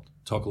the world.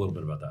 Talk a little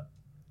bit about that.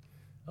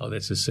 Oh,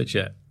 this is such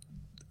a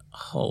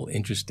whole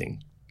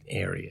interesting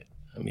area.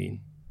 I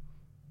mean,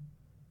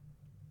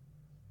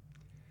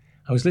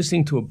 I was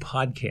listening to a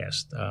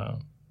podcast a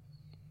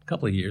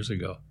couple of years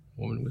ago.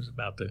 A woman was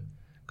about to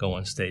go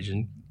on stage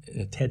in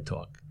a TED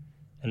Talk.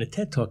 And a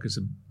TED Talk is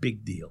a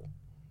big deal.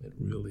 It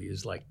really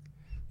is like,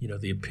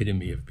 the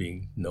epitome of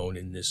being known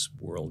in this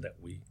world that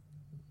we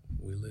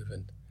live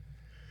in.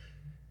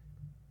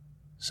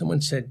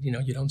 Someone said,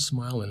 you don't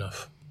smile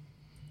enough.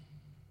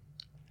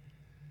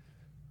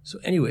 So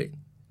anyway,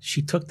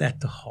 she took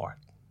that to heart.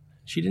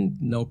 She didn't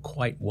know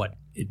quite what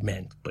it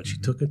meant, but she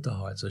took it to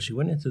heart. So she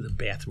went into the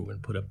bathroom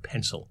and put a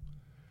pencil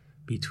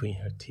between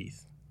her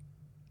teeth.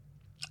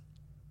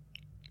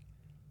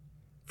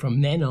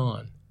 From then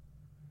on,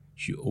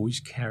 she always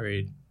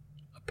carried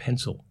a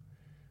pencil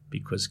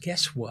because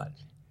guess what?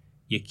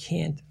 You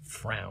can't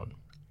frown.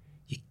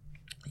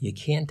 You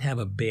can't have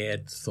a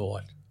bad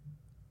thought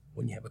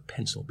when you have a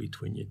pencil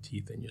between your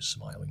teeth and you're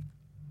smiling.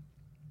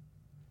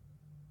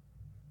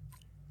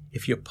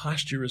 If your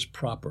posture is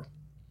proper,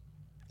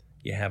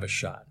 you have a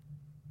shot.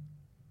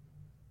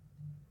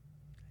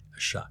 A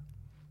shot.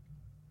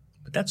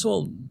 But that's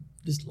all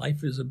this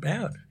life is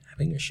about,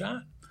 having a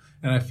shot.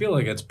 And I feel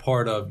like it's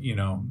part of,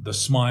 the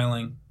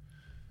smiling,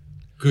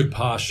 good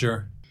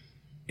posture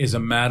is a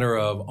matter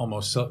of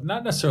almost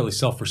not necessarily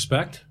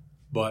self-respect,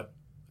 but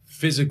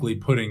physically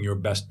putting your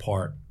best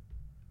part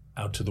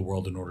out to the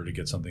world in order to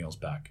get something else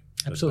back.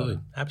 Absolutely.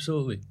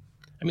 Absolutely.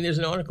 I mean, there's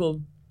an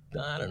article,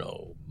 I don't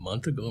know, a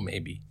month ago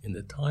maybe in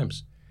the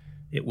Times.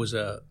 It was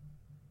an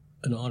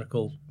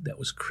article that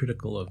was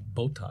critical of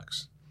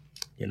Botox,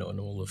 and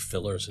all the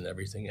fillers and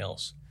everything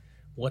else.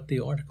 What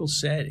the article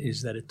said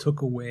is that it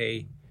took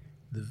away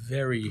the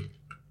very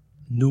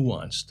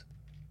nuanced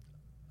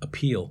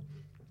appeal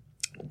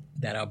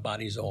that our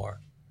bodies are,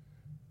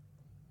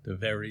 the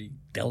very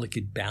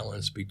delicate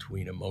balance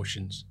between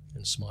emotions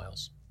and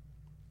smiles.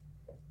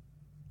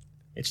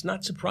 It's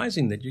not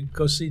surprising that you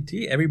go see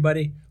TV.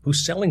 Everybody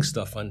who's selling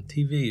stuff on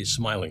TV is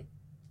smiling.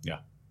 Yeah.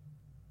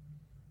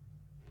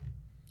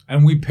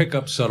 And we pick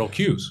up subtle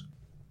cues.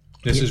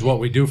 This is what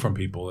we do from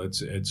people.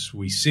 It's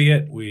we see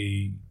it.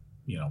 You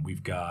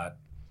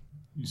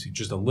see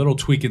just a little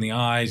tweak in the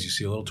eyes. You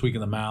see a little tweak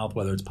in the mouth,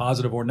 whether it's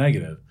positive or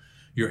negative.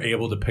 You're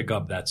able to pick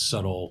up that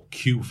subtle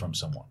cue from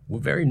someone. We're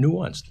very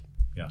nuanced.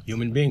 Yeah.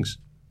 Human beings.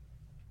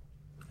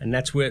 And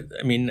that's where,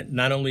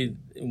 not only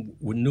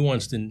we're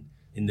nuanced in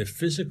the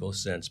physical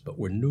sense, but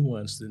we're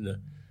nuanced in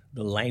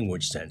the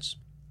language sense.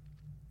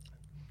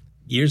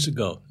 Years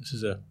ago,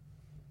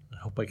 I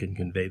hope I can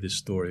convey this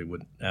story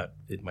without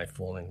it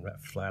falling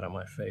flat on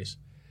my face.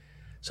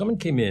 Someone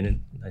came in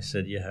and I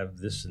said, you have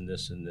this and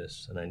this and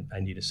this, and I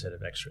need a set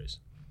of x-rays.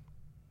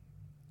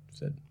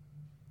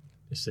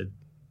 They said,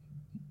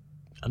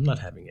 I'm not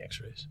having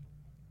x-rays.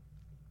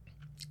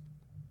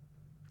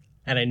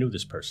 And I knew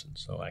this person,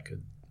 so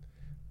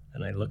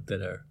and I looked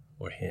at her,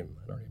 or him,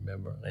 I don't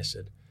remember, and I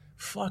said,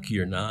 fuck,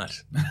 you're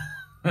not.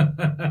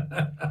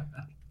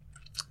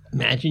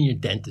 Imagine your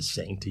dentist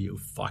saying to you,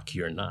 fuck,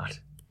 you're not.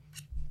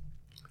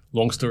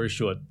 Long story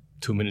short,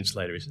 2 minutes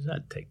later, he says,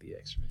 I'd take the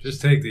x-rays.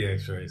 Just take the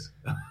x-rays.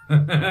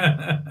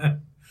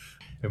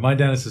 If my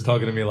dentist is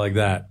talking to me like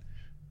that,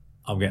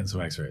 I'm getting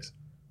some x-rays.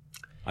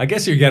 I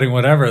guess you're getting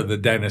whatever the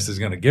dentist is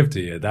going to give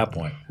to you at that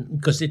point.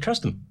 Because they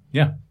trust him.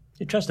 Yeah.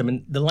 They trust him,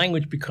 and the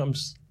language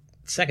becomes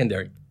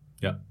secondary.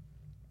 Yeah.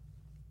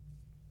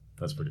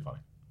 That's pretty funny.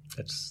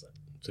 It's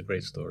a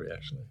great story,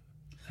 actually.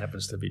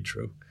 Happens to be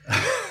true.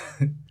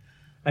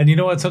 And you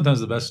know what?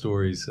 Sometimes the best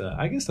stories,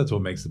 I guess that's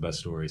what makes the best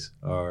stories,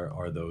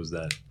 are those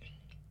that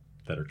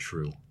are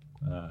true.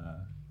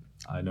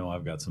 I know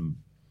I've got some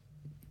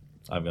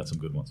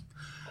good ones.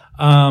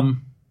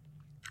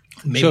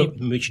 Maybe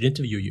we should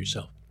interview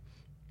yourself.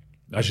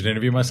 I should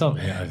interview myself?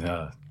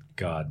 Yeah.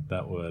 God,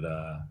 that would.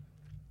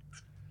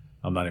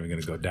 I'm not even going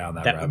to go down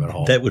that rabbit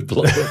hole. That would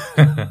blow.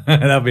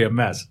 That'd be a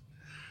mess.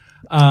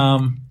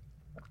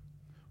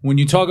 When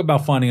you talk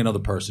about finding another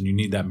person, you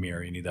need that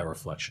mirror. You need that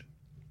reflection.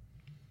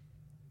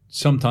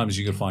 Sometimes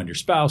you can find your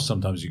spouse.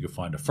 Sometimes you can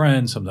find a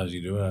friend. Sometimes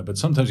you do, but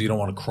sometimes you don't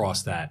want to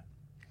cross that.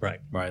 Right.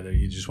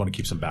 You just want to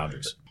keep some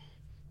boundaries.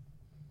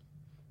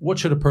 What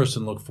should a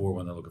person look for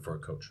when they're looking for a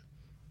coach?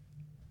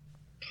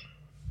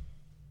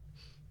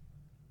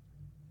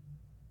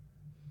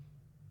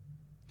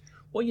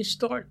 Well, you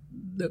start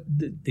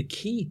the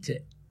key to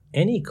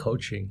any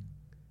coaching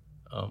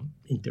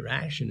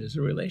interaction is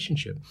a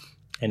relationship,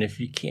 and if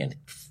you can't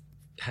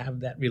have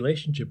that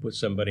relationship with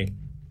somebody,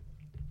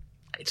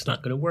 it's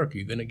not going to work.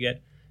 You're going to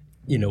get,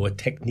 a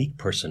technique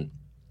person.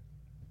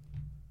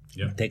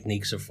 Yeah.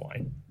 Techniques are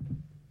fine,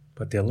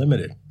 but they're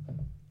limited.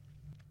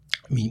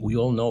 I mean, we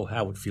all know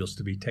how it feels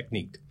to be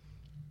techniqued.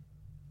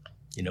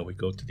 We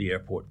go to the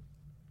airport,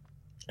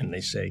 and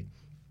they say,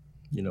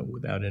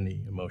 without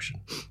any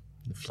emotion,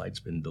 the flight's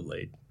been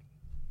delayed.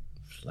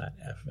 Flat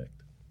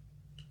affect.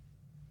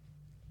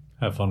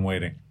 Have fun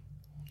waiting.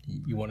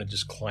 You want to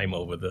just climb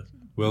over the...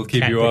 We'll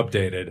keep you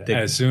updated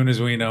as soon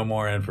as we know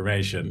more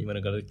information. You want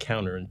to go to the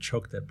counter and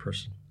choke that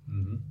person.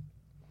 Mm-hmm.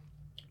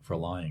 For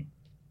lying.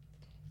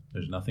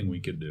 There's nothing we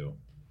could do.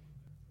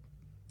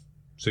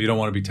 So you don't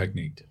want to be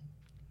techniqued.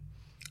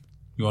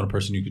 You want a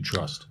person you can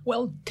trust.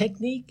 Well,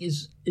 technique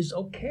is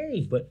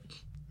okay, but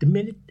the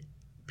minute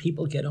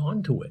people get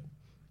onto it,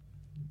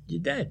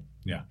 you're dead.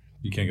 Yeah,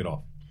 you can't get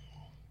off.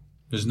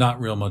 There's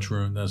not really much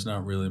room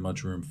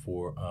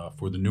for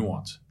the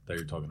nuance that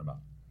you're talking about.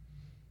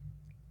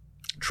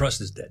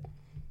 Trust is dead.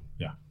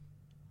 Yeah.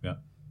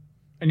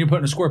 And you're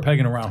putting a square peg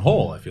in a round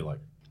hole, I feel like.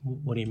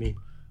 What do you mean?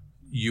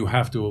 You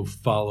have to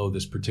follow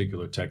this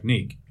particular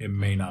technique. It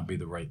may not be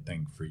the right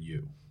thing for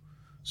you.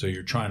 So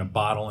you're trying to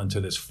bottle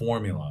into this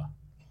formula,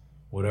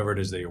 whatever it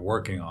is that you're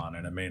working on,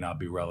 and it may not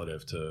be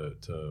relative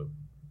to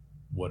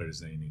what it is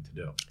that you need to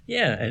do.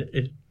 Yeah,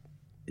 it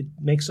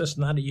makes us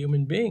not a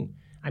human being.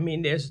 I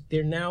mean, there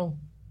are now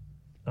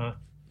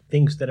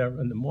things that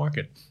are in the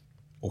market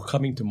or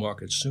coming to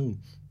market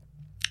soon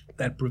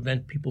that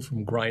prevent people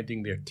from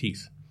grinding their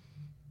teeth.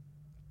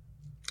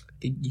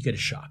 You get a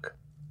shock.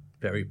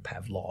 Very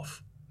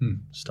Pavlov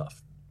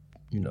stuff.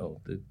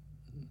 The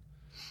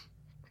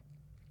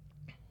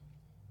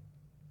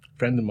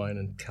friend of mine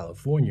in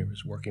California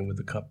is working with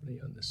a company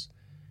on this.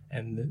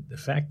 And the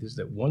fact is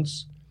that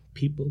once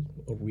people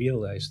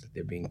realize that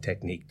they're being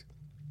techniqued,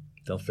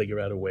 they'll figure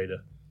out a way to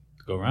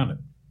go around it.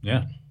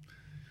 Yeah.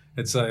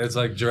 It's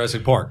like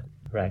Jurassic Park.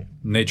 Right.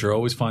 Nature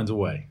always finds a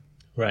way.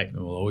 Right. It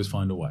will always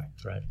find a way.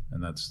 Right.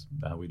 And that's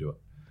how we do it.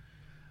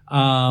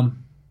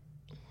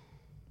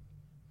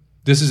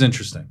 This is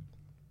interesting.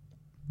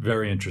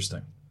 Very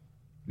interesting.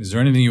 Is there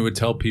anything you would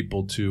tell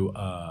people to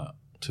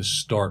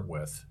start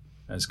with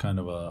as kind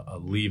of a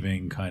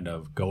leaving, kind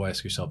of go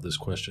ask yourself this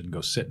question,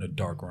 go sit in a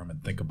dark room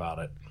and think about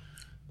it?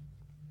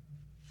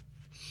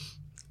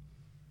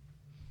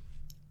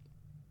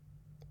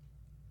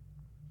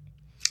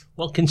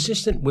 Well,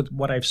 consistent with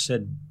what I've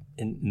said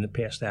in the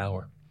past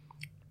hour,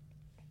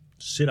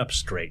 sit up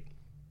straight,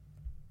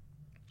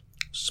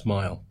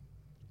 smile.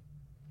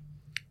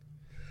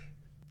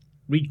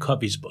 Read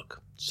Covey's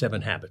book,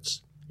 7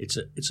 Habits. It's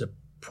a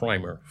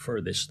primer for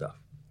this stuff.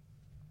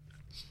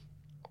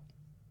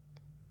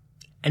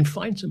 And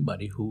find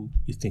somebody who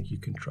you think you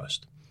can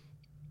trust.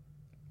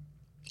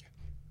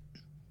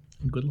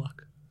 And good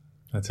luck.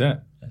 That's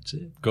it. That's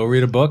it. Go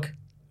read a book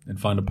and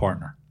find a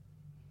partner.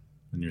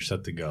 And you're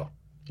set to go.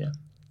 Yeah.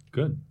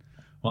 Good.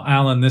 Well,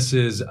 Alan, this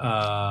is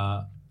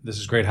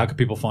great. How can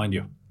people find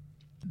you?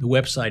 The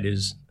website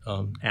is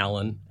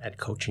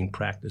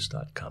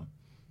alan@coachingpractice.com.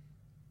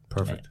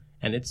 Perfect.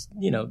 And it's,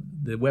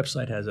 the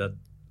website has a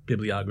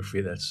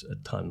bibliography that's a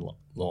ton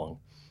long.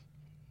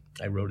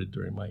 I wrote it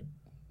during my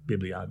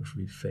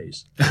bibliography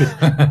phase.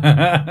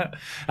 I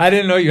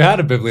didn't know you had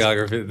a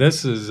bibliography.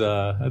 This is,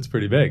 that's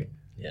pretty big.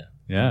 Yeah.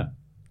 Yeah.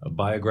 A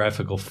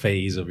biographical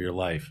phase of your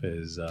life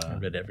is. I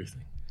read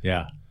everything.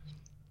 Yeah.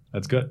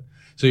 That's good.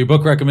 So your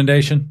book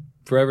recommendation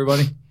for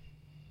everybody?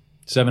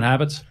 7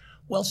 Habits?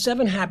 Well,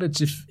 7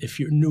 Habits, if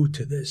you're new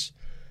to this.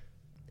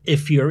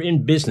 If you're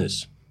in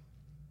business,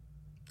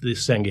 the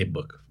Senge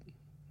book,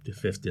 The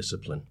Fifth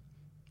Discipline,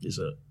 is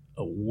a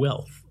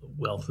wealth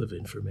of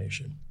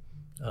information.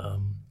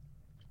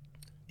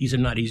 These are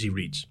not easy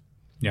reads.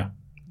 Yeah.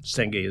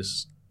 Senge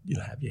is,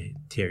 have you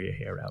tear your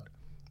hair out.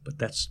 But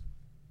that's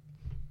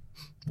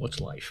what's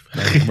life.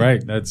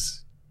 Right.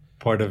 That's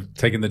part of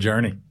taking the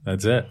journey.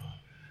 That's it.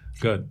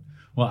 Good.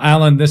 Well,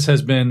 Alan, this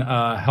has been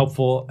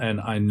helpful,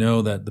 and I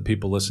know that the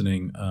people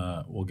listening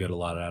will get a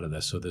lot out of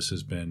this. So this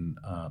has been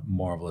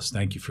marvelous.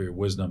 Thank you for your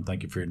wisdom.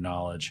 Thank you for your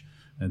knowledge.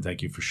 And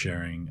thank you for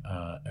sharing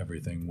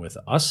everything with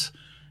us.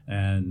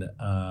 And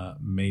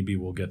maybe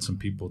we'll get some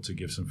people to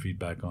give some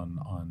feedback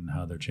on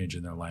how they're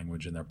changing their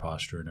language and their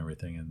posture and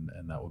everything,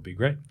 and that would be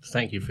great.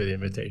 Thank you for the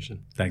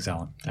invitation. Thanks,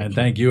 Alan.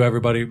 Thank you,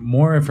 everybody.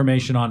 More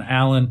information on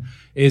Alan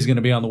is going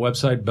to be on the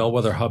website,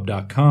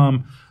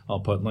 bellwetherhub.com. I'll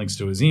put links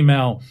to his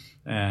email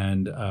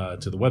and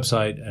to the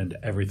website and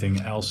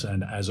everything else.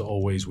 And as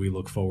always, we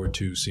look forward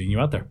to seeing you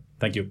out there.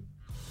 Thank you.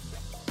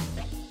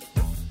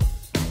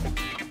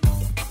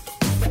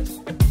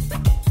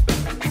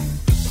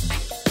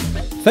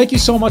 Thank you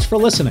so much for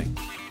listening.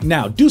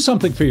 Now, do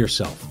something for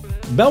yourself.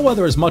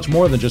 Bellwether is much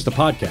more than just a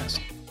podcast.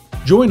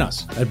 Join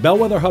us at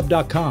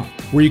bellwetherhub.com,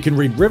 where you can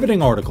read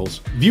riveting articles,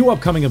 view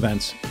upcoming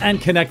events,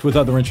 and connect with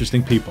other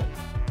interesting people.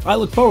 I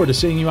look forward to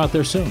seeing you out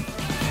there soon.